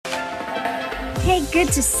Hey,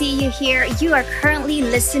 good to see you here. You are currently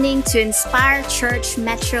listening to Inspire Church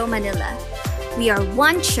Metro Manila. We are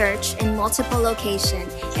one church in multiple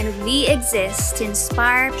locations, and we exist to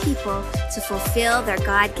inspire people to fulfill their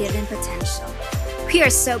God-given potential. We are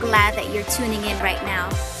so glad that you're tuning in right now.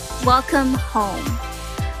 Welcome home.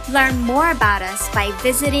 Learn more about us by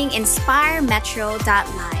visiting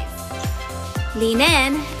inspiremetro.live. Lean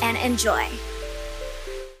in and enjoy.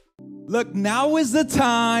 Look, now is the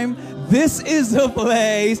time. This is the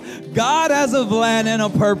place. God has a plan and a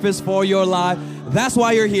purpose for your life. That's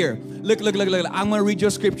why you're here. Look. I'm going to read your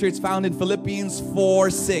scripture. It's found in Philippians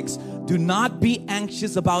 4:6. Do not be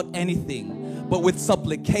anxious about anything, but with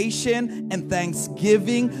supplication and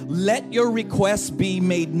thanksgiving, let your requests be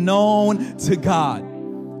made known to God.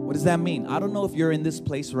 What does that mean? I don't know if you're in this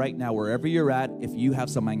place right now, wherever you're at, if you have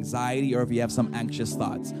some anxiety or if you have some anxious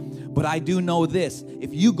thoughts. But I do know this.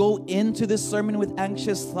 If you go into this sermon with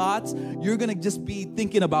anxious thoughts, you're going to just be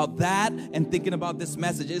thinking about that and thinking about this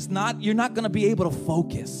message. You're not going to be able to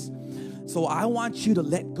focus. So I want you to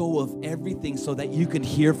let go of everything so that you can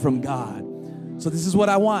hear from God. So this is what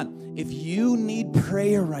I want. If you need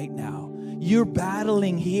prayer right now, you're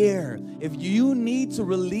battling here. If you need to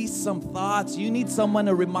release some thoughts, you need someone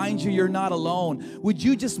to remind you you're not alone. Would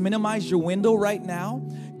you just minimize your window right now?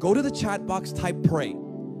 Go to the chat box, type pray.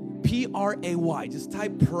 P-R-A-Y. Just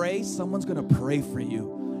type pray. Someone's going to pray for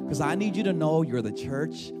you. Because I need you to know you're the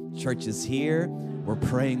church. Church is here. We're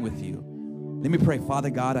praying with you. Let me pray.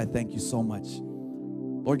 Father God, I thank you so much.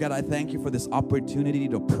 Lord God, I thank you for this opportunity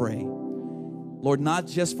to pray. Lord, not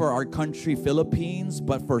just for our country, Philippines,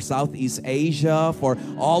 but for Southeast Asia, for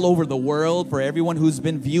all over the world, for everyone who's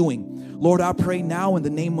been viewing. Lord, I pray now in the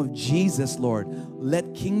name of Jesus, Lord,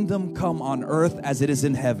 let kingdom come on earth as it is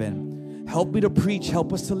in heaven. Help me to preach.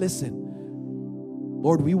 Help us to listen.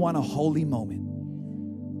 Lord, we want a holy moment.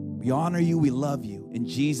 We honor you. We love you. In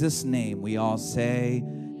Jesus' name, we all say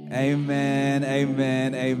amen,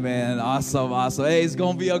 amen, amen. Awesome, awesome. Hey, it's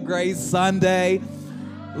going to be a great Sunday.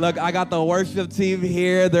 Look, I got the worship team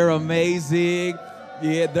here. They're amazing.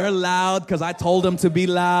 Yeah, they're loud because I told them to be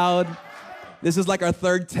loud. This is like our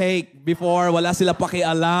third take. Before, wala sila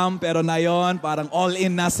pakialam, pero ngayon, parang all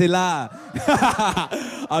in na sila.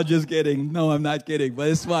 I'm just kidding. No, I'm not kidding, but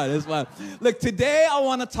it's fun. It's fun. Look, today I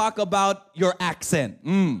want to talk about your accent.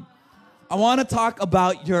 I want to talk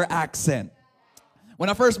about your accent. When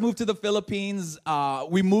I first moved to the Philippines,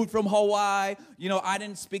 we moved from Hawaii. You know, I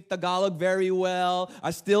didn't speak Tagalog very well. I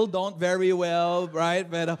still don't very well, right?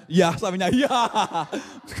 Pero, yeah, sabi niya, yeah.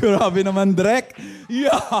 Grabe naman, Drek.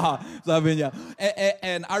 Yeah, sabi niya.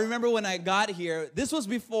 And I remember when I got here, this was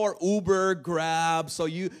before Uber, Grab, so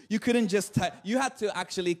you couldn't just, you had to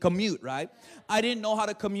actually commute, right? I didn't know how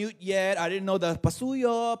to commute yet. I didn't know the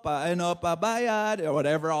pasuyo, pabayad, or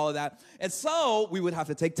whatever, all of that. And so we would have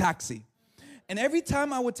to take taxi. And every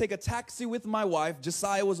time I would take a taxi with my wife,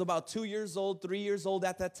 Josiah was about 2 years old, 3 years old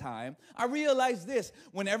at that time, I realized this.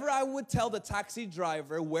 Whenever I would tell the taxi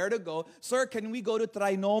driver where to go, sir, can we go to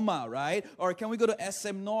Trinoma, right? Or can we go to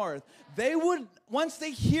SM North? They would, once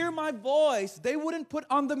they hear my voice, they wouldn't put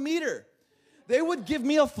on the meter. They would give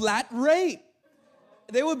me a flat rate.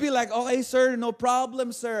 They would be like, okay, sir, no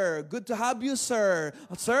problem, sir. Good to have you, sir.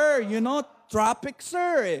 Sir, you know, traffic,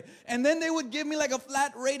 sir. And then they would give me like a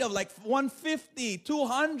flat rate of like 150,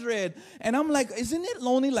 200. And I'm like, isn't it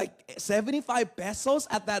only like 75 pesos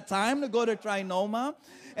at that time to go to Trinoma?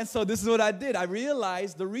 And so this is what I did. I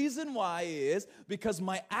realized the reason why is because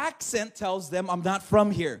my accent tells them I'm not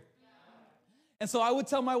from here. And so I would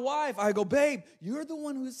tell my wife, I go, babe, you're the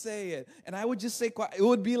one who say it. And I would just say, it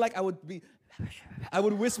would be like I would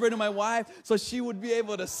whisper to my wife so she would be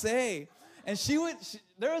able to say. And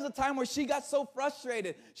there was a time where she got so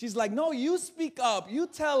frustrated. She's like, no, you speak up. You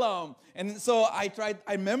tell them. And so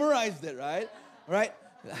I memorized it, right? Right?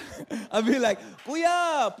 I'd be like,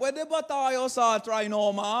 Kuya, pwede ba tayo sa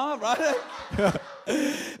Trinoma? Right?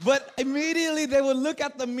 But immediately they would look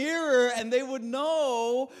at the mirror and they would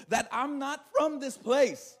know that I'm not from this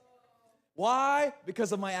place. Why?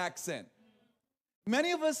 Because of my accent.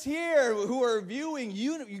 Many of us here who are viewing,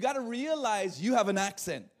 you got to realize you have an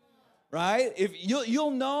accent, right? If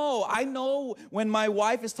you'll know, I know when my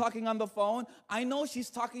wife is talking on the phone, I know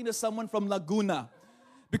she's talking to someone from Laguna.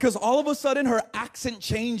 Because all of a sudden her accent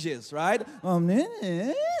changes, right?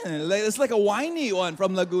 It's like a whiny one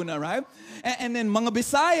from Laguna, right? And then mga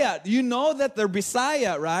Bisaya, you know that they're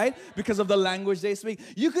Bisaya, right? Because of the language they speak.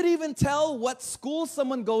 You could even tell what school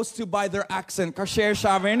someone goes to by their accent. Right?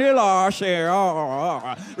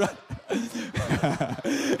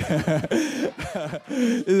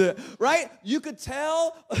 Right? You could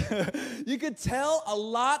tell a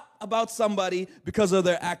lot about somebody because of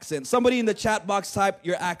their accent. Somebody in the chat box type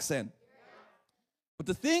your accent. But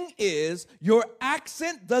the thing is, your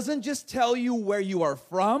accent doesn't just tell you where you are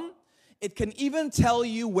from, it can even tell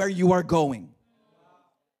you where you are going.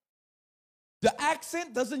 The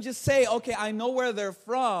accent doesn't just say, okay, I know where they're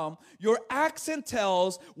from. Your accent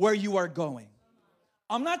tells where you are going.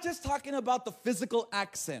 I'm not just talking about the physical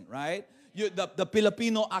accent, right? The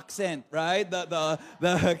Filipino accent, right?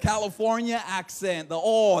 The California accent, the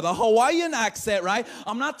Hawaiian accent, right?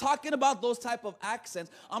 I'm not talking about those type of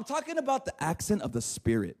accents. I'm talking about the accent of the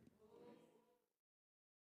Spirit.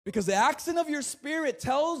 Because the accent of your spirit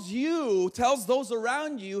tells those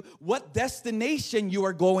around you what destination you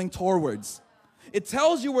are going towards. It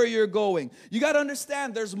tells you where you're going. You got to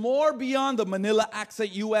understand there's more beyond the Manila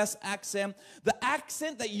accent, U.S. accent. The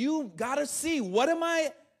accent that you got to see. What am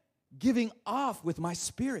I giving off with my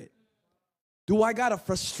spirit? Do I got a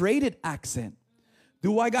frustrated accent?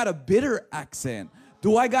 Do I got a bitter accent?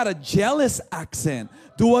 Do I got a jealous accent?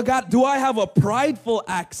 Do I have a prideful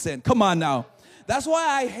accent? Come on now. That's why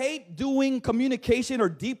I hate doing communication or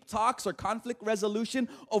deep talks or conflict resolution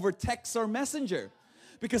over text or messenger.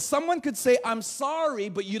 Because someone could say, I'm sorry,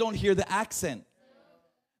 but you don't hear the accent.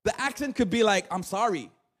 The accent could be like, I'm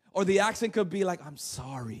sorry. Or the accent could be like, I'm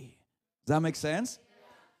sorry. Does that make sense?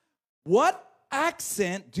 What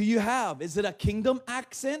accent do you have? Is it a kingdom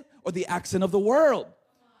accent or the accent of the world?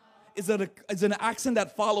 Is it an accent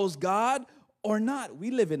that follows God or not?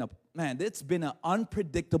 We live in it's been an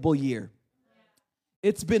unpredictable year.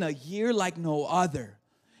 It's been a year like no other.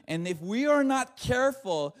 And if we are not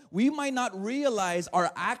careful, we might not realize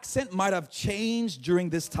our accent might have changed during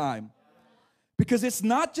this time. Because it's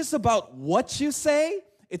not just about what you say,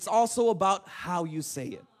 it's also about how you say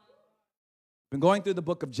it. We've been going through the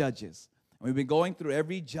book of Judges. And we've been going through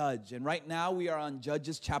every judge. And right now we are on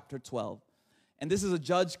Judges chapter 12. And this is a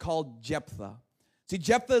judge called Jephthah. See,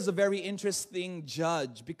 Jephthah is a very interesting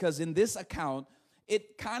judge because in this account,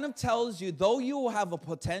 it kind of tells you, though you have a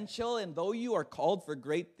potential and though you are called for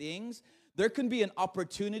great things, there can be an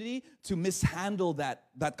opportunity to mishandle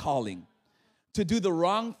that calling, to do the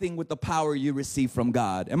wrong thing with the power you receive from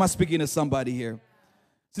God. Am I speaking to somebody here?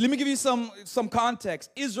 So let me give you some context.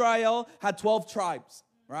 Israel had 12 tribes,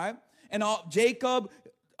 right? And Jacob,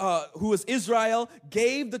 who was Israel,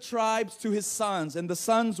 gave the tribes to his sons. And the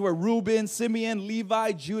sons were Reuben, Simeon,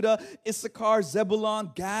 Levi, Judah, Issachar,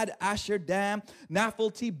 Zebulun, Gad, Asher, Dan,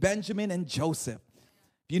 Naphtali, Benjamin, and Joseph.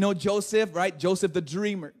 You know Joseph, right? Joseph the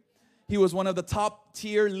dreamer. He was one of the top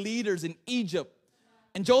tier leaders in Egypt.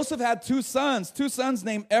 And Joseph had two sons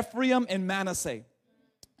named Ephraim and Manasseh.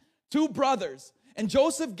 Two brothers. And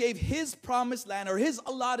Joseph gave his promised land or his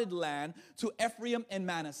allotted land to Ephraim and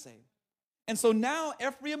Manasseh. And so now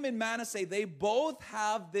Ephraim and Manasseh, they both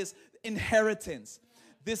have this inheritance,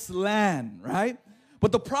 this land, right?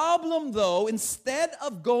 But the problem though, instead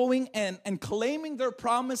of going and claiming their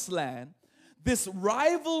promised land, this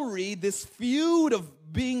rivalry, this feud of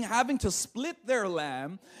having to split their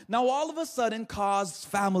land, now all of a sudden caused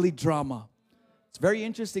family drama. It's very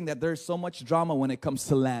interesting that there's so much drama when it comes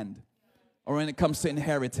to land or when it comes to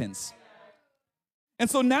inheritance. And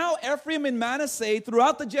so now Ephraim and Manasseh,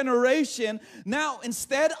 throughout the generation, now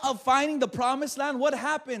instead of finding the promised land, what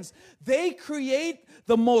happens? They create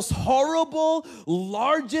the most horrible,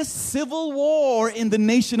 largest civil war in the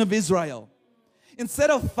nation of Israel. Instead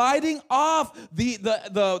of fighting off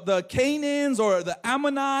the Canaanites or the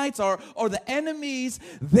Ammonites or the enemies,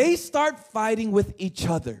 they start fighting with each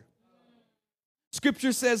other.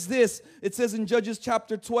 Scripture says this. It says in Judges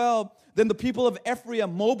chapter 12, then the people of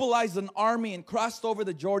Ephraim mobilized an army and crossed over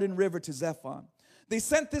the Jordan River to Zephon. They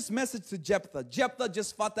sent this message to Jephthah. Jephthah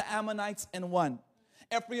just fought the Ammonites and won.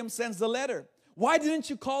 Ephraim sends the letter. Why didn't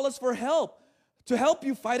you call us for help? To help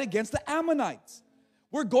you fight against the Ammonites.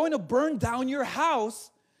 We're going to burn down your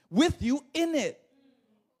house with you in it.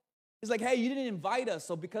 He's like, hey, you didn't invite us,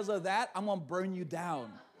 so because of that, I'm going to burn you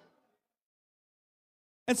down.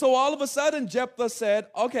 And so all of a sudden, Jephthah said,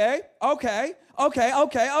 okay. I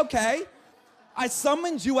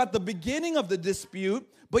summoned you at the beginning of the dispute,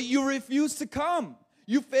 but you refused to come.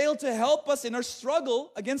 You failed to help us in our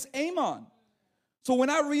struggle against Ammon. So when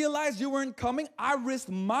I realized you weren't coming, I risked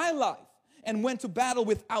my life and went to battle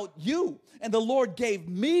without you. And the Lord gave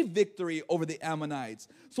me victory over the Ammonites.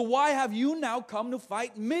 So why have you now come to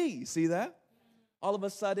fight me? See that? All of a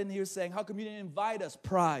sudden, he was saying, how come you didn't invite us?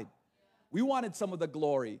 Pride. We wanted some of the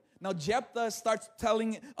glory. Now Jephthah starts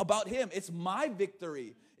telling about him. It's my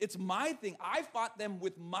victory. It's my thing. I fought them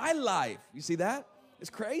with my life. You see that? It's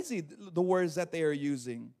crazy, the words that they are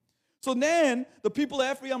using. So then the people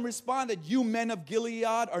of Ephraim responded, you men of Gilead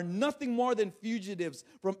are nothing more than fugitives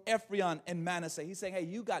from Ephraim and Manasseh. He's saying, hey,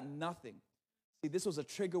 you got nothing. See, this was a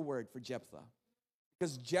trigger word for Jephthah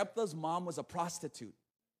because Jephthah's mom was a prostitute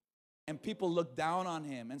and people looked down on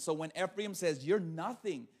him. And so when Ephraim says, you're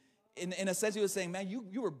nothing, in a sense he was saying, man,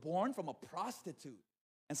 you were born from a prostitute.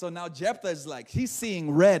 And so now Jephthah is like, he's seeing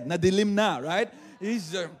red, nadilim na, right?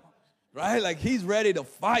 He's, right, like he's ready to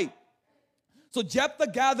fight. So Jephthah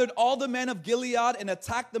gathered all the men of Gilead and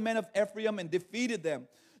attacked the men of Ephraim and defeated them.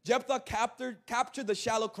 Jephthah captured the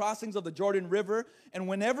shallow crossings of the Jordan River, and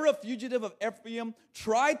whenever a fugitive of Ephraim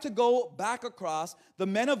tried to go back across, the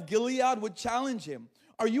men of Gilead would challenge him.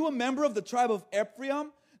 Are you a member of the tribe of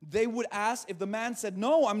Ephraim? They would ask. If the man said,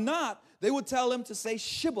 no, I'm not, they would tell him to say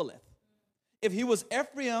Shibboleth. If he was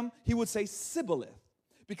Ephraim, he would say Sibboleth,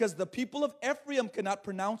 because the people of Ephraim cannot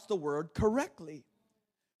pronounce the word correctly.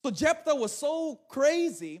 So Jephthah was so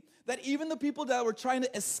crazy that even the people that were trying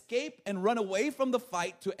to escape and run away from the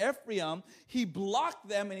fight to Ephraim, he blocked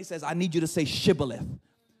them and he says, I need you to say Shibboleth.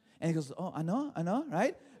 And he goes, oh, I know,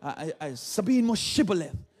 right? Sabihin mo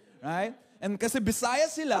Shibboleth, right? And kasi Bisaya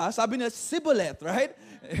sila, sabi nila Sibboleth, right?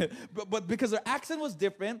 but because their accent was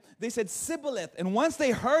different, they said Sibboleth. And once they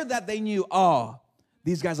heard that, they knew, oh,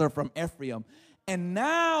 these guys are from Ephraim. And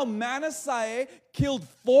now Manasseh killed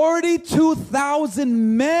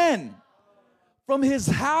 42,000 men from his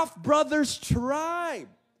half-brother's tribe.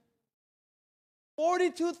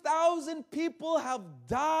 42,000 people have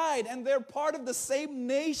died, and they're part of the same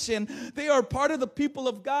nation. They are part of the people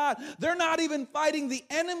of God. They're not even fighting the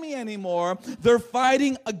enemy anymore. They're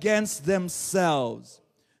fighting against themselves.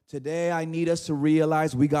 Today, I need us to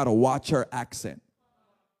realize we got to watch our accent.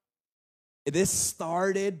 This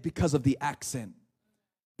started because of the accent.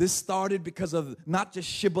 This started because of not just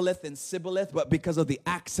Shibboleth and Sibboleth, but because of the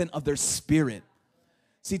accent of their spirit.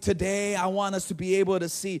 See, today I want us to be able to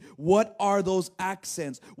see what are those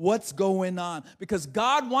accents, what's going on. Because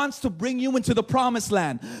God wants to bring you into the promised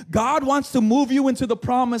land. God wants to move you into the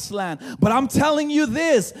promised land. But I'm telling you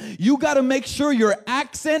this, you got to make sure your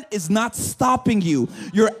accent is not stopping you.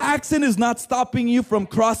 Your accent is not stopping you from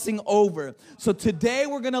crossing over. So today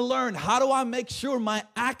we're going to learn, how do I make sure my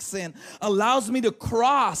accent allows me to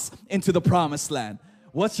cross into the promised land?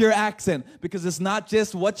 What's your accent? Because it's not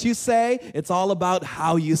just what you say, it's all about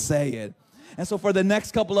how you say it. And so for the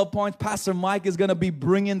next couple of points, Pastor Mike is going to be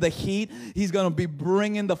bringing the heat. He's going to be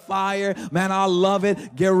bringing the fire. Man, I love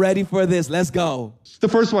it. Get ready for this. Let's go. The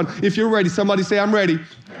first one, if you're ready, somebody say, I'm ready.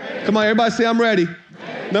 Come on, everybody say, I'm ready.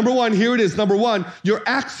 Number one, here it is. Number one, your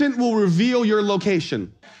accent will reveal your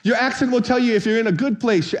location. Your accent will tell you if you're in a good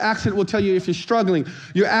place. Your accent will tell you if you're struggling.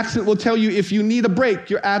 Your accent will tell you if you need a break.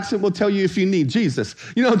 Your accent will tell you if you need Jesus.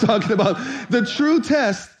 You know what I'm talking about? The true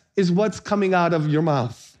test is what's coming out of your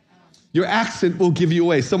mouth. Your accent will give you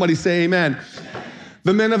away. Somebody say amen.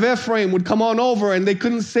 The men of Ephraim would come on over and they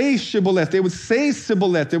couldn't say Shibboleth. They would say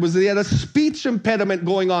Sibboleth. They had a speech impediment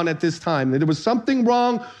going on at this time. There was something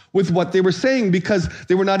wrong with what they were saying because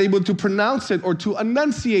they were not able to pronounce it or to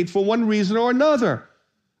enunciate for one reason or another.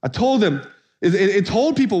 I told them, it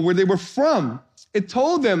told people where they were from. It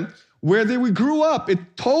told them where they grew up. It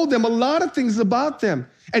told them a lot of things about them.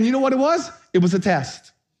 And you know what it was? It was a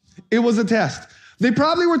test. It was a test. They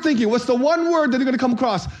probably were thinking, what's the one word that they're going to come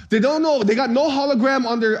across? They don't know. They got no hologram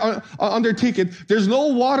on their ticket. There's no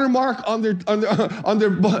watermark on their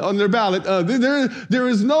ballot. There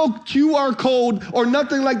is no QR code or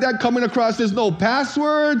nothing like that coming across. There's no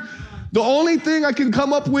password. The only thing I can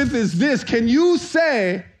come up with is this. Can you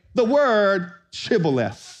say the word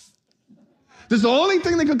Shibboleth? This is the only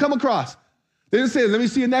thing they could come across. They didn't say, let me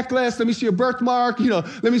see a necklace, let me see a birthmark,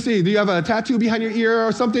 let me see, do you have a tattoo behind your ear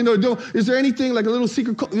or something? Is there anything like a little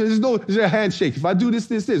secret code? Is there a handshake? If I do this,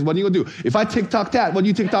 what are you going to do? If I TikTok that, what do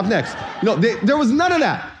you TikTok next? There was none of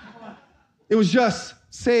that. It was just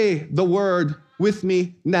say the word with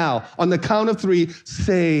me now. On the count of 3,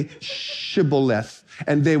 say Shibboleth.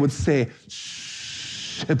 And they would say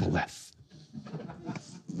Shibboleth.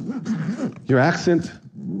 Your accent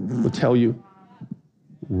will tell you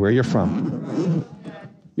where you're from.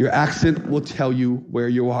 Your accent will tell you where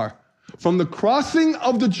you are. From the crossing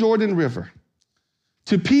of the Jordan River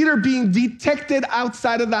to Peter being detected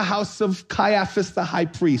outside of the house of Caiaphas, the high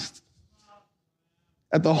priest,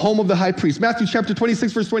 at the home of the high priest. Matthew chapter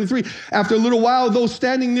 26, verse 23. After a little while, those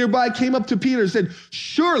standing nearby came up to Peter and said,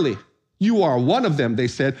 surely you are one of them, they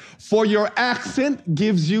said, for your accent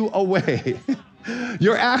gives you away.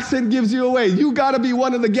 Your accent gives you away. You got to be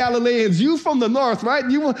one of the Galileans. You from the north, right?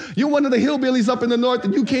 You're one of the hillbillies up in the north,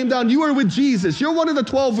 and you came down. You were with Jesus. You're one of the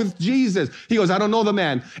 12 with Jesus. He goes, I don't know the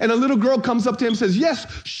man. And a little girl comes up to him and says, yes,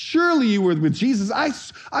 surely you were with Jesus. I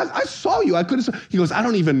saw you. I couldn't. He goes, I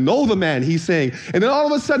don't even know the man, he's saying. And then all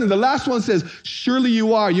of a sudden, the last one says, surely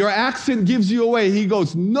you are. Your accent gives you away. He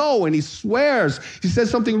goes, no, and he swears. He says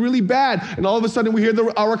something really bad, and all of a sudden, we hear the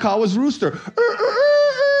Arakawa's rooster.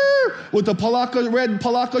 With the red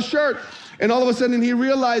Palaka shirt. And all of a sudden he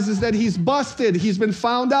realizes that he's busted. He's been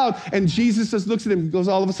found out. And Jesus just looks at him. He goes,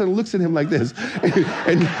 all of a sudden looks at him like this.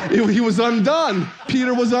 And he was undone.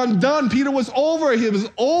 Peter was undone. Peter was over. It was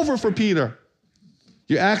over for Peter.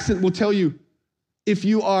 Your accent will tell you if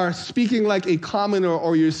you are speaking like a commoner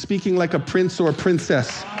or you're speaking like a prince or a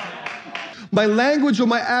princess. My language or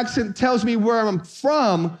my accent tells me where I'm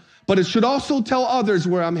from, but it should also tell others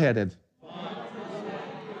where I'm headed.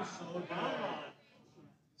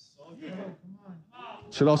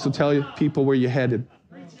 Should also tell you people where you're headed.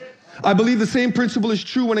 I believe the same principle is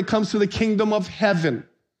true when it comes to the kingdom of heaven.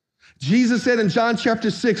 Jesus said in John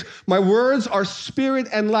chapter 6, my words are spirit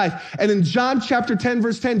and life. And in John chapter 10,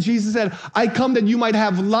 verse 10, Jesus said, I come that you might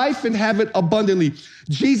have life and have it abundantly.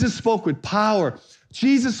 Jesus spoke with power.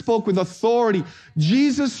 Jesus spoke with authority.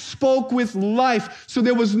 Jesus spoke with life. So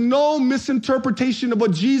there was no misinterpretation of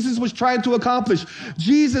what Jesus was trying to accomplish.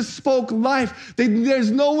 Jesus spoke life. There's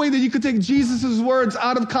no way that you could take Jesus' words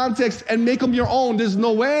out of context and make them your own. There's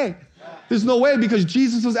no way. There's no way, because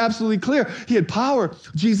Jesus was absolutely clear. He had power.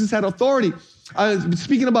 Jesus had authority.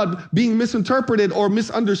 Speaking about being misinterpreted or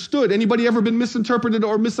misunderstood. Anybody ever been misinterpreted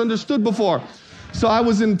or misunderstood before? So I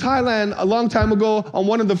was in Thailand a long time ago on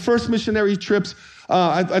one of the first missionary trips.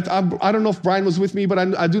 I don't know if Brian was with me, but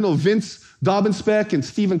I do know Vince Dobbin-Speck and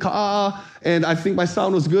Stephen Ka'a, and I think my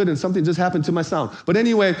sound was good, and something just happened to my sound. But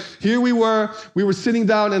anyway, here we were sitting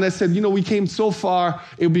down, and I said, we came so far,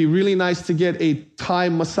 it would be really nice to get a Thai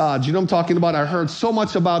massage. You know what I'm talking about? I heard so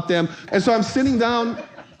much about them. And so I'm sitting down,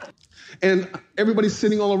 and everybody's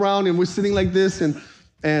sitting all around, and we're sitting like this, and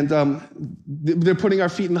they're putting our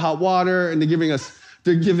feet in hot water, and they're giving us,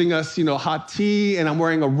 hot tea, and I'm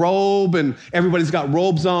wearing a robe, and everybody's got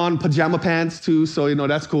robes on, pajama pants too, so,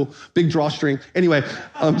 that's cool. Big drawstring. Anyway,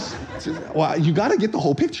 well, you got to get the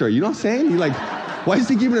whole picture, you know what I'm saying? You're like, why is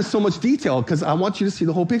he giving us so much detail? Because I want you to see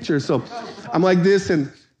the whole picture. So I'm like this,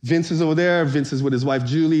 and Vince is over there. Vince is with his wife,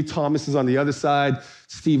 Julie. Thomas is on the other side.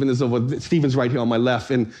 Stephen's right here on my left.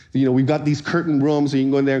 And, we've got these curtain rooms, so you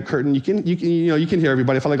can go in there and curtain. You can hear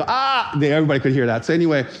everybody. If I everybody could hear that. So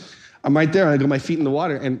anyway, I'm right there, and I got my feet in the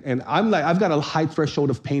water, and I'm like, I've got a high threshold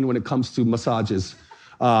of pain when it comes to massages.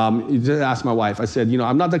 You just ask my wife. I said,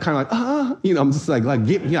 I'm not that kind of I'm just like,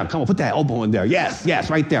 come on, put that elbow in there. Yes,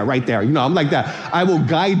 right there. I'm like that. I will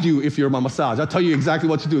guide you if you're my massage. I'll tell you exactly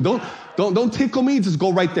what to do. Don't tickle me, just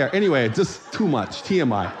go right there. Anyway, just too much,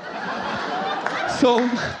 TMI. So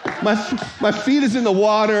my feet is in the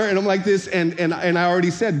water, and I'm like this, and I already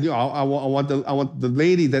said, I want the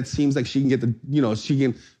lady that seems like she can get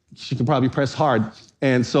she can probably press hard.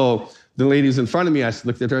 And so the lady's in front of me, I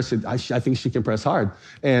looked at her, I said, I think she can press hard.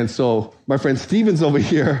 And so my friend Steven's over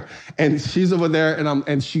here, and she's over there,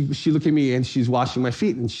 and she looked at me, and she's washing my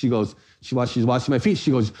feet, and she goes, she's washing my feet.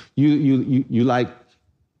 She goes, you like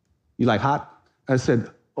hot? I said,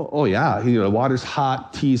 oh yeah, the water's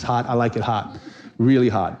hot, tea's hot, I like it hot. Really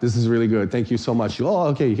hot. This is really good. Thank you so much. Oh,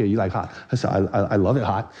 okay, you like hot. I said, I love it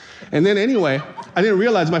hot. And then anyway, I didn't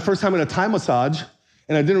realize my first time in a Thai massage,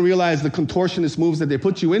 and I didn't realize the contortionist moves that they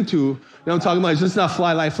put you into. You know what I'm talking about? It's just not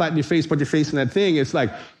lie flat in your face, put your face in that thing. It's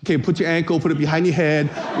like, okay, put your ankle, put it behind your head,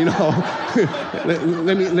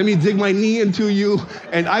 let me dig my knee into you.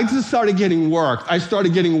 And I just started getting worked. And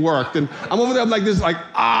I'm over there, I'm like this, like,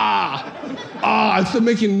 I started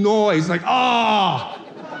making noise, like,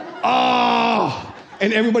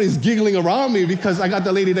 and everybody's giggling around me because I got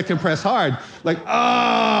the lady that can press hard. Like,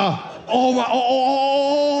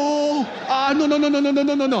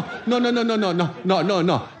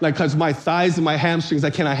 no. Like, because my thighs and my hamstrings, I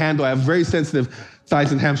cannot handle. I have very sensitive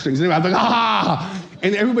thighs and hamstrings. And I'm like,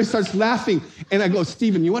 and everybody starts laughing. And I go,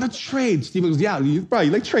 Stephen, you want to trade? Stephen goes, yeah, you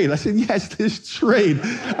like trade? I said, yes, let's trade.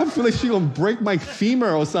 I feel like she's going to break my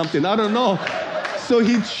femur or something. I don't know. So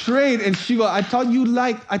he trade, and she goes, I thought you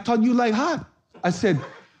like hot. I said,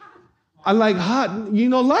 I like hot. You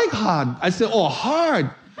don't like hot. I said, oh, hard.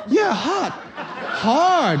 Yeah, hot.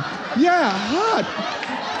 Hard. Yeah, hot.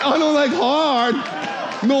 I don't like hard.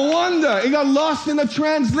 No wonder. It got lost in the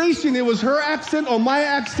translation. It was her accent or my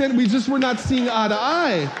accent. We just were not seeing eye to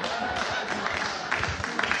eye.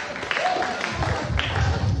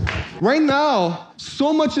 Right now,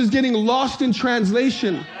 So much is getting lost in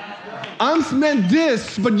translation. I'm meant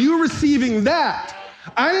this, but you're receiving that.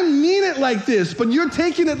 I didn't mean it like this, but you're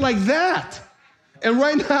taking it like that. And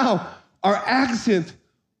right now, our accent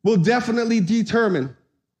will definitely determine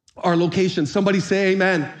our location. Somebody say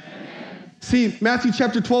amen. Amen. See, Matthew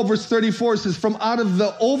chapter 12, verse 34 says, from out of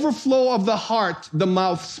the overflow of the heart, the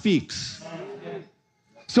mouth speaks.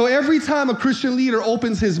 So every time a Christian leader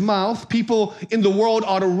opens his mouth, people in the world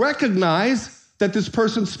ought to recognize that this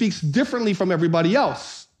person speaks differently from everybody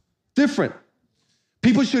else. Different.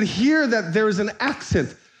 People should hear that there is an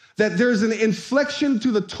accent, that there's an inflection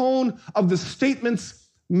to the tone of the statements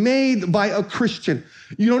made by a Christian.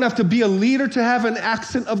 You don't have to be a leader to have an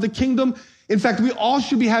accent of the kingdom. In fact, we all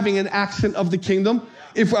should be having an accent of the kingdom.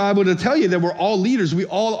 If I were to tell you that we're all leaders, we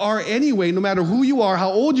all are anyway, no matter who you are, how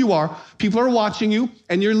old you are, people are watching you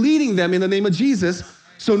and you're leading them in the name of Jesus.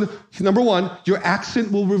 So number one, your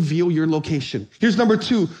accent will reveal your location. Here's number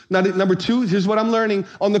two. Here's what I'm learning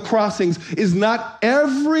on the crossings is not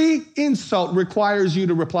every insult requires you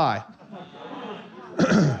to reply.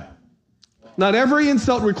 Not every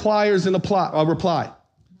insult requires a reply.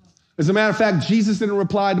 As a matter of fact, Jesus didn't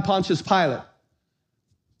reply to Pontius Pilate.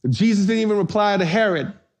 Jesus didn't even reply to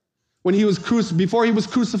Herod. When he was before he was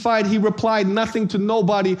crucified, he replied nothing to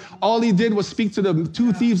nobody. All he did was speak to the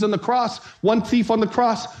two thieves on the cross, one thief on the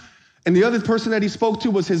cross. And the other person that he spoke to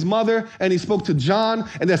was his mother, and he spoke to John,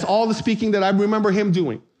 and that's all the speaking that I remember him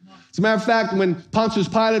doing. As a matter of fact, when Pontius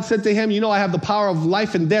Pilate said to him, I have the power of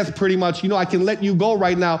life and death pretty much. I can let you go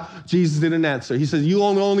right now. Jesus didn't answer. He said, the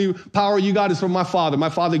only power you got is from my Father. My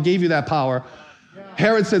Father gave you that power.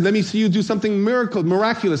 Herod said, let me see you do something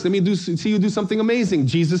miraculous. Let me see you do something amazing.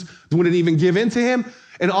 Jesus wouldn't even give in to him.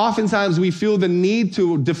 And oftentimes we feel the need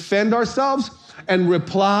to defend ourselves and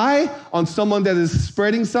reply on someone that is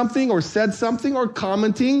spreading something or said something or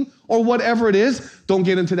commenting or whatever it is. Don't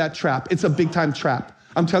get into that trap. It's a big time trap.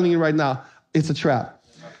 I'm telling you right now, it's a trap.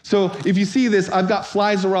 So if you see this, I've got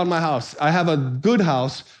flies around my house. I have a good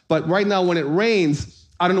house, but right now when it rains,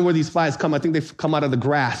 I don't know where these flies come. I think they come out of the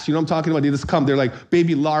grass. You know what I'm talking about? They just come. They're like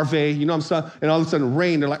baby larvae. You know what I'm saying? And all of a sudden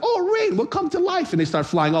rain. They're like, oh, rain, we'll come to life. And they start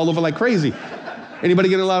flying all over like crazy. Anybody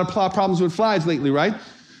getting a lot of problems with flies lately, right?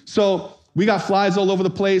 So we got flies all over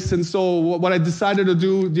the place. And so what I decided to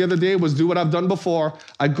do the other day was do what I've done before.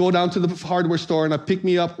 I'd go down to the hardware store and I'd pick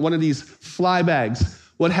me up one of these fly bags.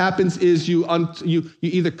 What happens is you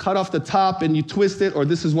either cut off the top and you twist it, or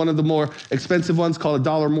this is one of the more expensive ones called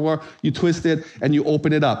 $1 more. You twist it and you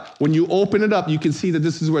open it up. When you open it up, you can see that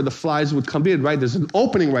this is where the flies would come in, right? There's an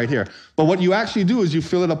opening right here. But what you actually do is you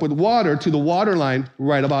fill it up with water to the water line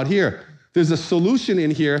right about here. There's a solution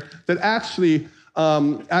in here that actually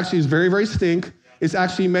is very, very stink. It's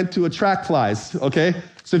actually meant to attract flies, okay?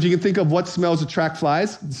 So if you can think of what smells attract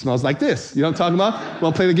flies, it smells like this. You know what I'm talking about?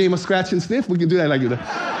 Want to play the game of scratch and sniff? We can do that like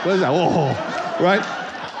that. What is that? Oh, right?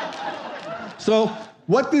 So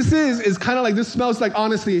what this is kind of like, this smells like,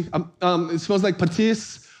 honestly, it smells like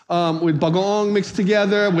patis with bagong mixed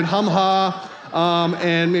together with hamha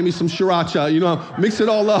and maybe some sriracha. Mix it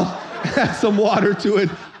all up, add some water to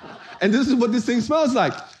it. And this is what this thing smells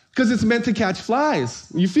like because it's meant to catch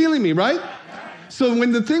flies. You feeling me, right? So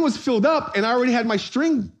when the thing was filled up and I already had my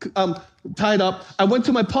string tied up, I went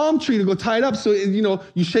to my palm tree to go tie it up. So,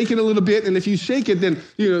 you shake it a little bit. And if you shake it, then,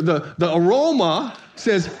 the aroma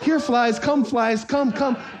says, here, flies, come flies, come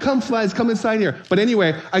flies, come inside here. But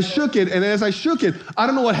anyway, I shook it. And as I shook it, I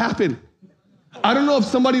don't know what happened. I don't know if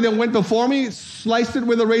somebody that went before me sliced it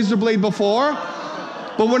with a razor blade before.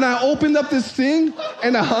 But when I opened up this thing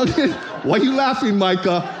and I hung it, why are you laughing,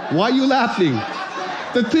 Micah? Why are you laughing?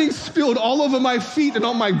 The thing spilled all over my feet and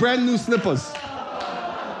on my brand new slippers.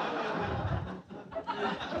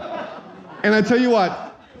 And I tell you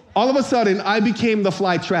what, all of a sudden, I became the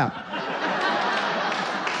fly trap.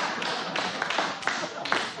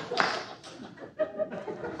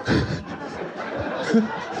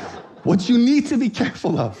 What you need to be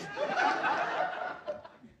careful of.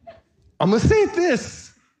 I'm going to say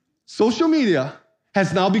this. Social media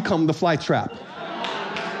has now become the fly trap.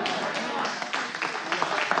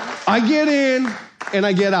 I get in and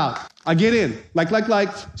I get out. I get in, like,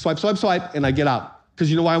 swipe, and I get out. Because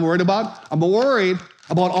you know what I'm worried about? I'm worried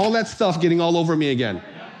about all that stuff getting all over me again.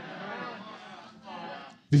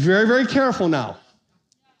 Be very, very careful now.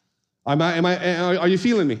 Are you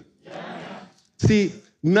feeling me? See,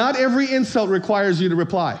 not every insult requires you to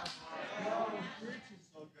reply.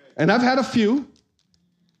 And I've had a few.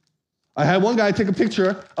 I had one guy take a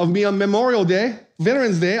picture of me on Memorial Day,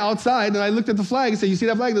 Veterans Day, outside, and I looked at the flag and said, you see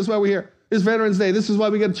that flag? That's why we're here. It's Veterans Day. This is why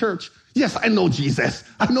we get to church. Yes, I know Jesus.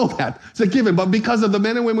 I know that. It's a given. But because of the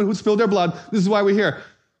men and women who spilled their blood, this is why we're here.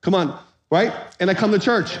 Come on, right? And I come to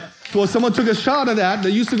church. So someone took a shot of that. They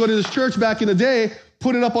used to go to this church back in the day,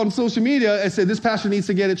 put it up on social media and said, this pastor needs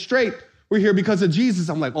to get it straight. We're here because of Jesus.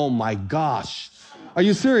 I'm like, oh my gosh. Are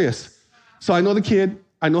you serious? So I know the kid.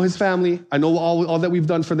 I know his family. I know all that we've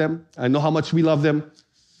done for them. I know how much we love them.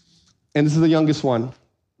 And this is the youngest one.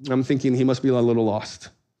 I'm thinking he must be a little lost.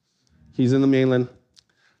 He's in the mainland.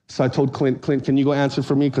 So I told Clint, can you go answer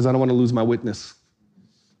for me? Because I don't want to lose my witness.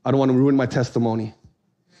 I don't want to ruin my testimony.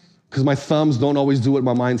 Because my thumbs don't always do what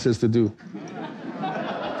my mind says to do.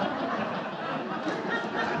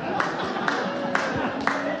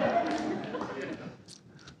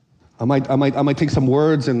 I might take some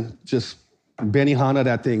words and just Benihana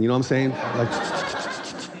that thing, you know what I'm saying? Like,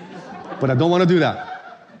 but I don't want to do that.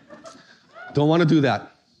 Don't want to do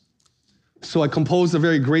that. So I composed a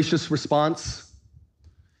very gracious response,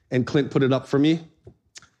 and Clint put it up for me.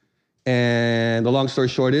 And the long story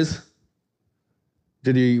short is,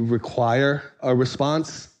 did he require a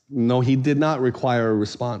response? No, he did not require a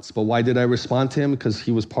response. But why did I respond to him? Because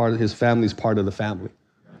he was part of his family's part of the family.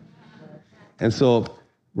 And so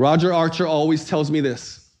Roger Archer always tells me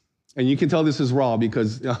this, and you can tell this is raw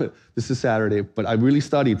because this is Saturday, but I really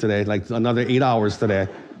studied today, like another 8 hours today,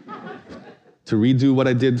 to redo what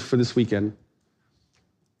I did for this weekend.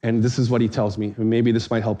 And this is what he tells me, and maybe this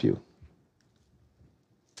might help you.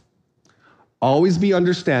 Always be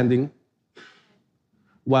understanding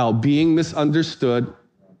while being misunderstood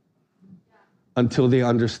until they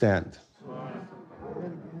understand.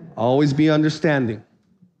 Always be understanding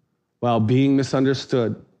while being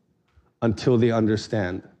misunderstood until they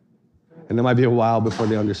understand. And it might be a while before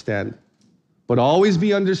they understand. But always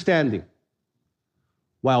be understanding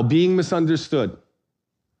while being misunderstood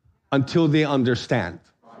until they understand.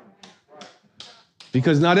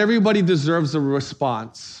 Because not everybody deserves a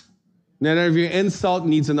response. Not every insult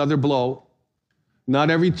needs another blow. Not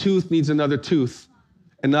every tooth needs another tooth.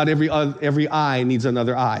 And not every eye needs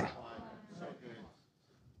another eye.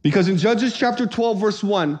 Because in Judges chapter 12, verse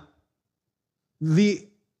 1, the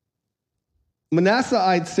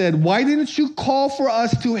Manassehite said, why didn't you call for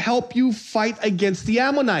us to help you fight against the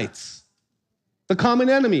Ammonites, the common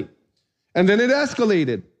enemy? And then it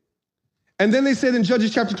escalated. And then they said in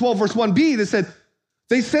Judges chapter 12, verse 1b, they said,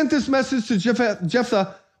 they sent this message to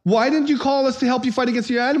Jephthah, why didn't you call us to help you fight against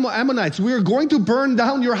the Ammonites? We are going to burn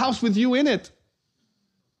down your house with you in it.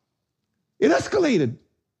 It escalated.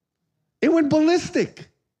 It went ballistic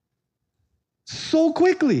so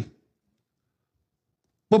quickly.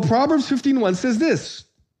 But Proverbs 15:1 says this,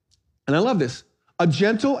 and I love this, a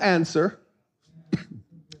gentle answer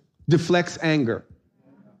deflects anger,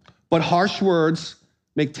 but harsh words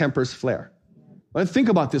make tempers flare. Let's think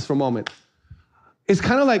about this for a moment. It's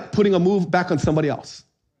kind of like putting a move back on somebody else.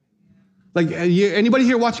 Like, anybody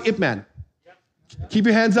here watch Ip Man? Keep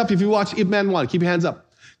your hands up if you watch Ip Man 1. Keep your hands up.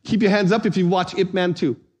 Keep your hands up if you watch Ip Man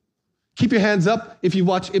 2. Keep your hands up if you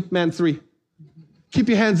watch Ip Man 3. Keep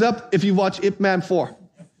your hands up if you watch Ip Man 4.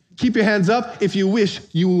 Keep your hands up if you wish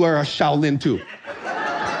you were a Shaolin too.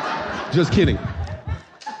 Just kidding.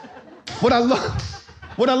 What I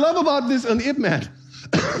love about this on Ip Man,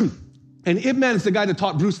 and Ip Man is the guy that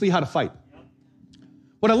taught Bruce Lee how to fight.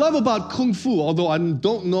 What I love about Kung Fu, although I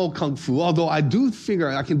don't know Kung Fu, although I do figure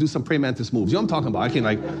I can do some praying mantis moves. You know what I'm talking about? I can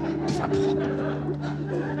like...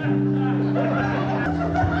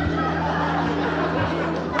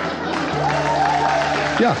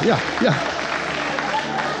 Yeah.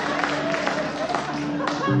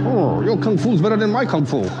 Oh, your Kung Fu's better than my Kung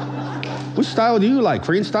Fu. Which style do you like?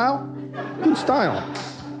 Korean style? Good style.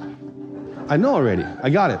 I know already.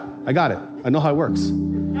 I got it. I know how it works.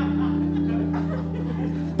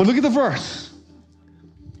 But look at the verse.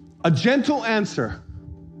 A gentle answer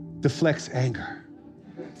deflects anger.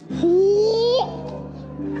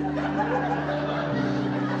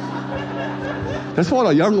 That's for all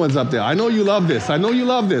the young ones up there. I know you love this.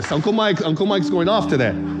 Uncle Mike's going off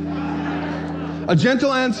today. A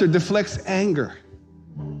gentle answer deflects anger,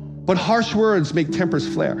 but harsh words make tempers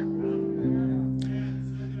flare.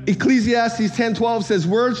 Ecclesiastes 10:12 says,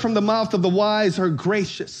 words from the mouth of the wise are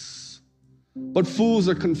gracious, but fools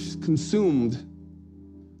are consumed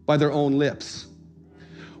by their own lips.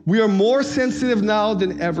 We are more sensitive now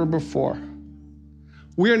than ever before.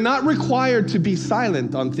 We are not required to be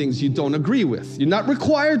silent on things you don't agree with. You're not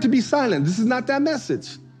required to be silent. This is not that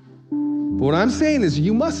message. But what I'm saying is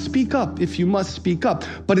you must speak up if you must speak up.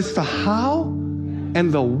 But it's the how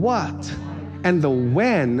and the what and the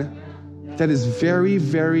when that is very,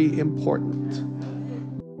 very important.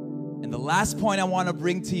 And the last point I want to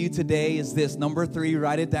bring to you today is this. Number 3,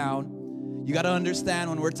 write it down. You got to understand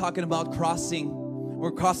when we're talking about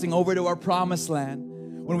we're crossing over to our promised land.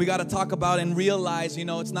 When we got to talk about and realize,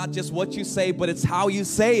 it's not just what you say, but it's how you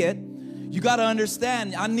say it. You got to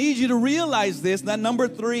understand, I need you to realize this, that number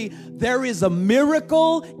 3, there is a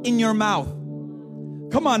miracle in your mouth.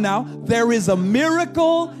 Come on now. There is a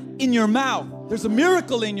miracle in your mouth. There's a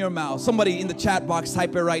miracle in your mouth. Somebody in the chat box,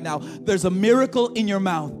 type it right now. There's a miracle in your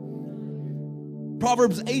mouth.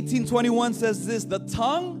 Proverbs 18:21 says this, the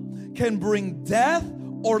tongue can bring death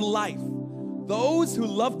or life. Those who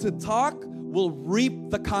love to talk will reap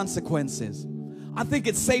the consequences. I think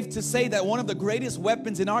it's safe to say that one of the greatest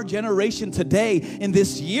weapons in our generation today, in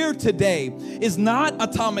this year today, is not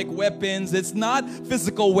atomic weapons, it's not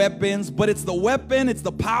physical weapons, but it's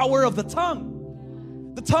the power of the tongue.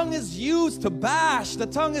 The tongue is used to bash, the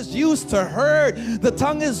tongue is used to hurt, the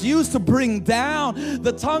tongue is used to bring down,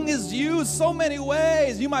 the tongue is used so many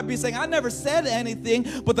ways. You might be saying, I never said anything,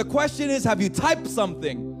 but the question is, have you typed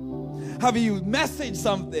something? Have you messaged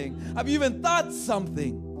something? Have you even thought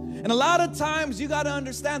something? And a lot of times you got to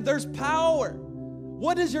understand there's power.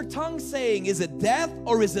 What is your tongue saying? Is it death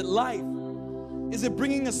or is it life? Is it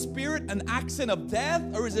bringing a spirit, an accent of death,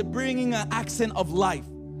 or is it bringing an accent of life?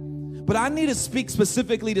 But I need to speak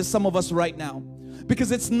specifically to some of us right now,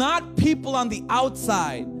 because it's not people on the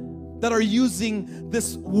outside that are using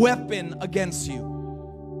this weapon against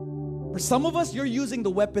you. For some of us, you're using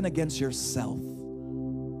the weapon against yourself.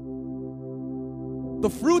 The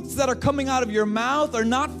fruits that are coming out of your mouth are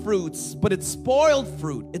not fruits, but it's spoiled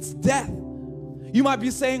fruit. It's death. You might be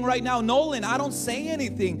saying right now, Nolan, I don't say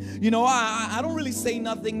anything. I don't really say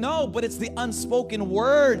nothing. No, but it's the unspoken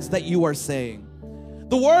words that you are saying.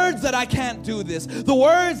 The words that I can't do this. The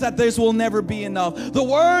words that this will never be enough. The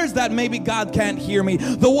words that maybe God can't hear me.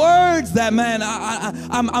 The words that, man,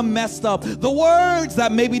 I'm messed up. The words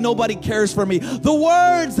that maybe nobody cares for me. The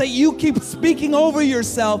words that you keep speaking over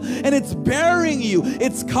yourself and it's burying you.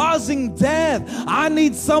 It's causing death. I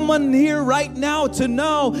need someone here right now to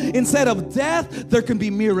know, instead of death, there can be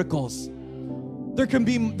miracles. There can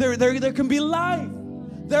be life.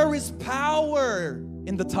 There is power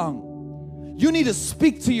in the tongue. You need to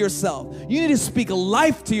speak to yourself. You need to speak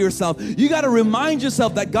life to yourself. You got to remind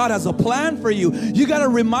yourself that God has a plan for you. You got to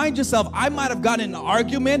remind yourself, I might have gotten in an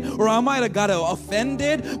argument or I might have got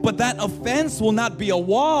offended, but that offense will not be a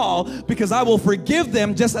wall, because I will forgive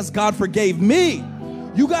them just as God forgave me.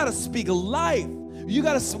 You got to speak life. You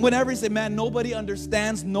got to, whenever you say, man, nobody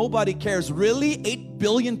understands, nobody cares. Really? 8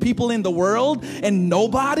 billion people in the world and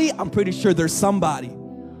nobody? I'm pretty sure there's somebody.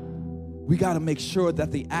 We got to make sure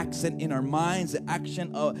that the accent in our minds, the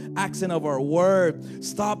accent of our word,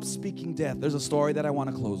 stop speaking death. There's a story that I want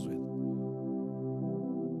to close with.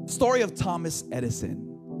 Story of Thomas Edison.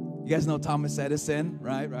 You guys know Thomas Edison,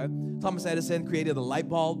 right? Thomas Edison created the light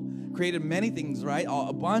bulb, created many things, right?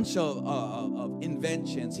 A bunch of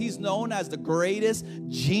inventions. He's known as the greatest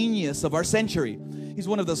genius of our century. He's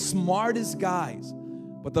one of the smartest guys.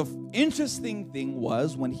 But the interesting thing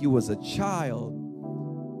was, when he was a child,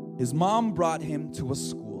 his mom brought him to a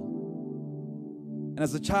school. And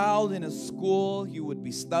as a child in a school, he would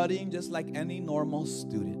be studying just like any normal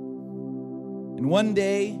student. And one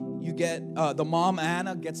day, the mom,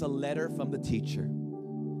 Anna, gets a letter from the teacher.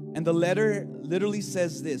 And the letter literally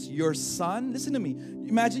says this: your son, listen to me.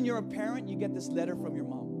 Imagine you're a parent, you get this letter from your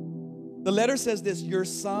mom. The letter says this: your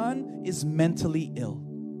son is mentally ill.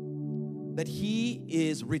 That he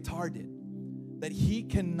is retarded. That he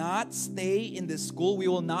cannot stay in this school. We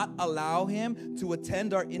will not allow him to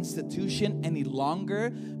attend our institution any longer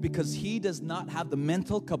because he does not have the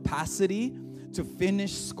mental capacity to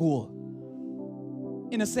finish school.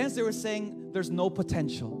 In a sense, they were saying there's no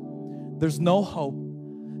potential. There's no hope.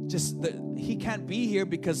 Just that he can't be here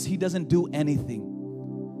because he doesn't do anything.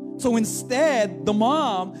 So instead, the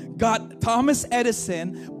mom got Thomas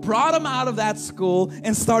Edison, brought him out of that school,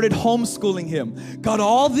 and started homeschooling him. Got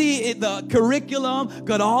all the curriculum,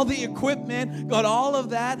 got all the equipment, got all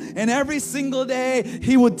of that, and every single day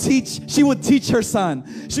she would teach her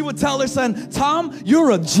son. She would tell her son, Tom,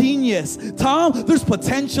 you're a genius. Tom, there's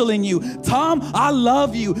potential in you. Tom, I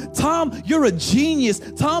love you. Tom, you're a genius.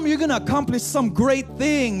 Tom, you're gonna accomplish some great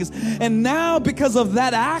things. And now, because of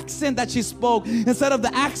that accent that she spoke, instead of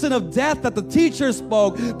the accent of death that the teacher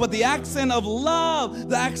spoke, but the accent of love,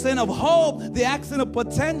 the accent of hope, the accent of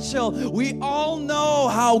potential, we all know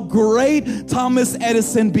how great Thomas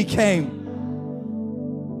Edison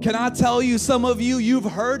became. Can I tell you, some of you, you've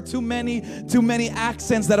heard too many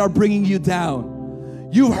accents that are bringing you down.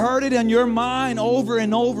 You've heard it in your mind over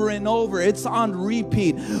and over and over. It's on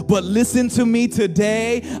repeat. But listen to me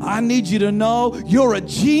today. I need you to know you're a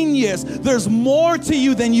genius. There's more to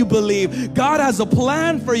you than you believe. God has a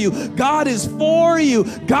plan for you. God is for you.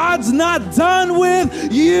 God's not done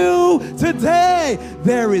with you today.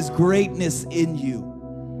 There is greatness in you.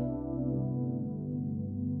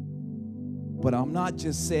 But I'm not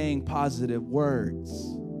just saying positive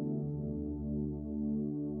words.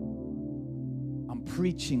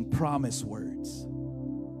 Preaching promise words.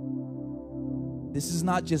 This is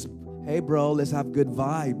not just, hey bro, let's have good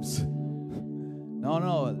vibes.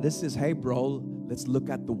 No, this is, hey bro, let's look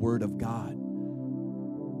at the Word of God,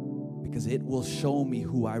 because it will show me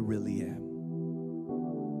who I really am.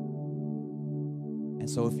 And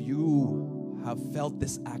so if you have felt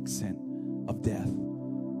this accent of death,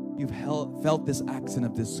 you've felt this accent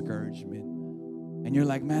of discouragement, and you're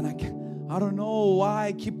like, man, I don't know why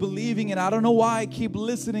I keep believing it. I don't know why I keep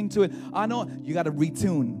listening to it. I know you got to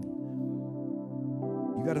retune.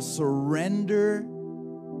 You got to surrender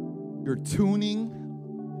your tuning,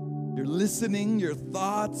 your listening, your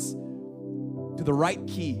thoughts to the right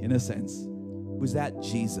key, in a sense. Who's that?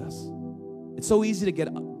 Jesus. It's so easy to get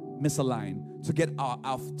misaligned, to get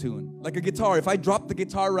off tune. Like a guitar. If I dropped the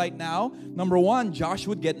guitar right now, number one, Josh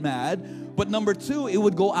would get mad. But number two, it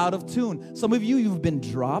would go out of tune. Some of you, you've been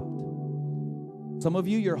dropped. Some of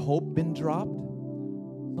you, your hope been dropped.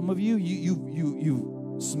 Some of you,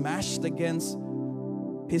 you've smashed against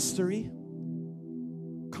history,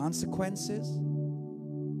 consequences,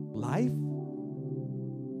 life,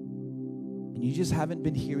 and you just haven't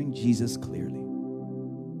been hearing Jesus clearly.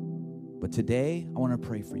 But today, I want to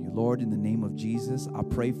pray for you. Lord, in the name of Jesus, I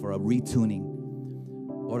pray for a retuning.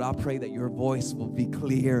 Lord, I pray that your voice will be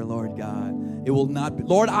clear, Lord God. It will not be.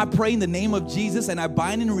 Lord, I pray in the name of Jesus, and I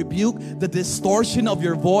bind and rebuke the distortion of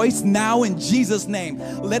your voice now in Jesus' name.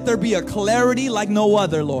 Let there be a clarity like no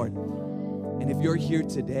other, Lord. And if you're here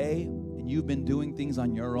today and you've been doing things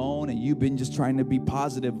on your own and you've been just trying to be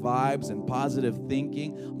positive vibes and positive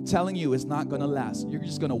thinking, I'm telling you, it's not going to last. You're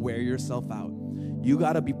just going to wear yourself out. You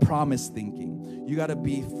got to be promise thinking. You got to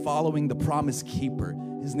be following the promise keeper.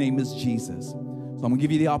 His name is Jesus. So I'm going to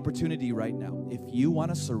give you the opportunity right now. If you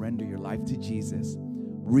want to surrender your life to Jesus,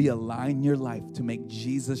 realign your life to make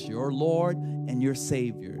Jesus your Lord and your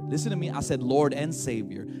Savior. Listen to me. I said Lord and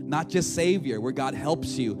Savior. Not just Savior, where God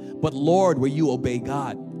helps you, but Lord, where you obey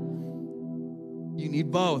God. You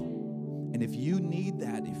need both. And if you need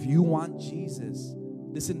that, if you want Jesus,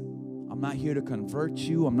 listen, I'm not here to convert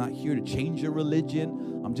you. I'm not here to change your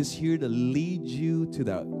religion. I'm just here to lead you to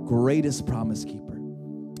the greatest promise keeper.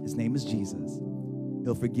 His name is Jesus.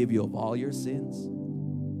 He'll forgive you of all your sins.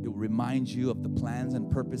 He'll remind you of the plans and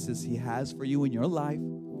purposes He has for you in your life.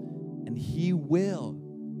 And He will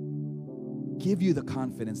give you the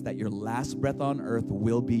confidence that your last breath on earth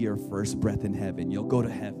will be your first breath in heaven. You'll go to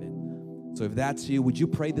heaven. So if that's you, would you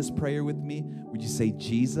pray this prayer with me? Would you say,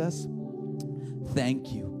 Jesus,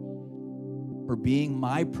 thank you for being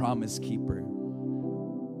my promise keeper.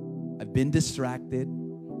 I've been distracted.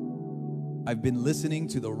 I've been listening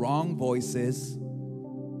to the wrong voices.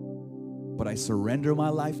 But I surrender my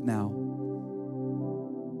life now.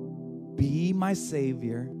 Be my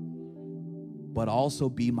Savior, but also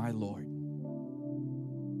be my Lord.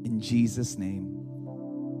 In Jesus' name,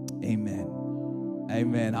 amen.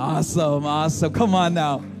 Amen. Awesome, awesome. Come on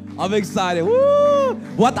now. I'm excited. Woo!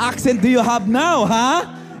 What accent do you have now,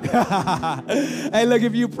 huh? Hey, look,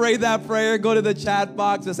 if you prayed that prayer, go to the chat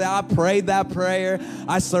box and say, I prayed that prayer.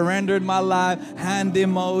 I surrendered my life. Hand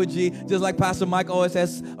emoji. Just like Pastor Mike always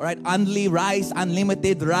says, all right, only rice,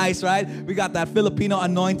 unlimited rice, right? We got that Filipino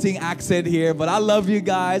anointing accent here, but I love you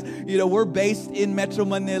guys. You know, we're based in Metro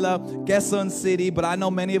Manila, Quezon City, but I know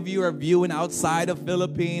many of you are viewing outside of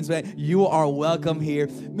Philippines, right? You are welcome here.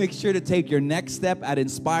 Make sure to take your next step at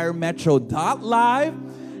inspiremetro.live.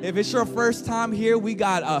 If it's your first time here, we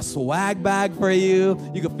got a swag bag for you.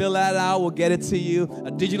 You can fill that out. We'll get it to you. A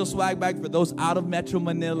digital swag bag for those out of Metro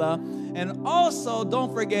Manila. And also,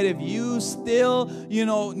 don't forget, if you still,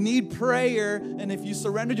 need prayer, and if you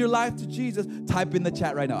surrendered your life to Jesus, type in the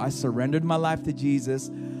chat right now, I surrendered my life to Jesus.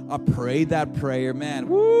 I prayed that prayer. Man,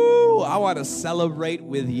 woo! I want to celebrate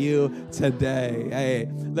with you today. Hey,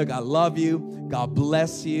 look, I love you. God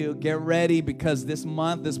bless you. Get ready, because this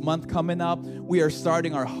month coming up, we are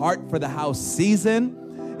starting our Heart for the House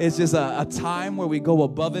season. It's just a time where we go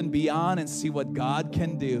above and beyond and see what God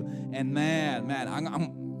can do. And man,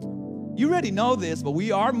 you already know this, but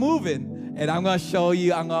we are moving. And I'm going to show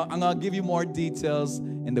you, I'm going to give you more details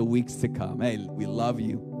in the weeks to come. Hey, we love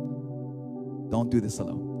you. Don't do this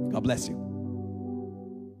alone. God bless you.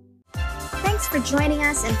 Thanks for joining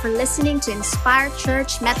us and for listening to Inspire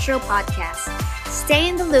Church Metro Podcast. Stay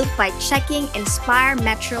in the loop by checking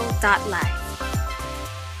inspiremetro.live.